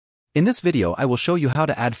In this video I will show you how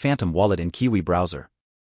to add Phantom Wallet in Kiwi Browser.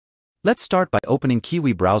 Let's start by opening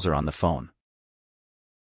Kiwi Browser on the phone.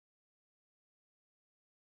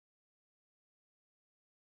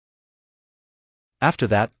 After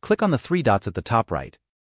that, click on the three dots at the top right.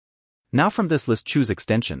 Now from this list choose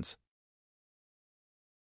Extensions.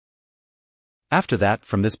 After that,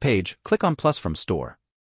 from this page, click on Plus from Store.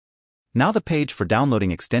 Now the page for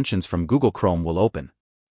downloading extensions from Google Chrome will open.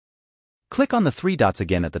 Click on the three dots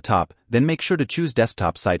again at the top, then make sure to choose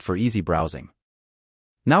Desktop Site for easy browsing.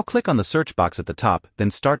 Now click on the search box at the top, then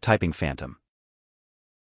start typing Phantom.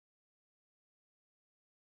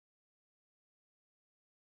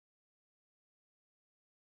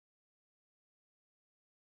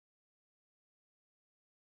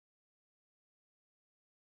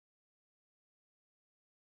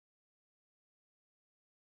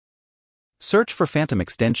 Search for Phantom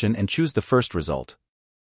extension and choose the first result.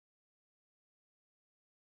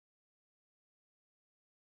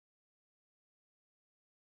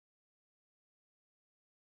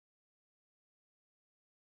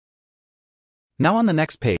 Now on the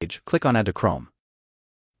next page, click on Add to Chrome.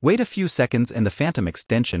 Wait a few seconds and the Phantom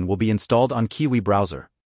extension will be installed on Kiwi Browser.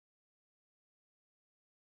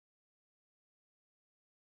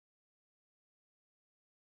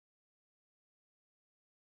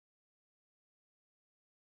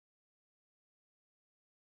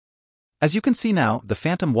 As you can see now, the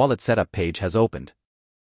Phantom Wallet setup page has opened.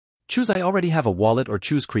 Choose I already have a wallet or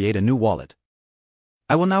choose Create a new wallet.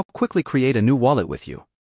 I will now quickly create a new wallet with you.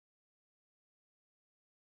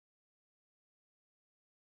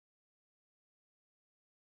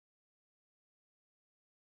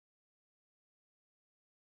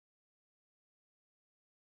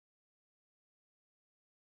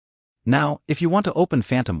 Now, if you want to open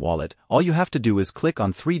Phantom Wallet, all you have to do is click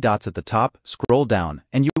on three dots at the top, scroll down,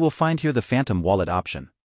 and you will find here the Phantom Wallet option.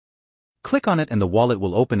 Click on it and the wallet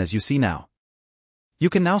will open as you see now. You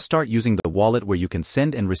can now start using the wallet where you can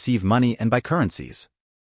send and receive money and buy currencies.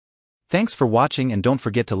 Thanks for watching and don't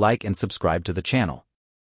forget to like and subscribe to the channel.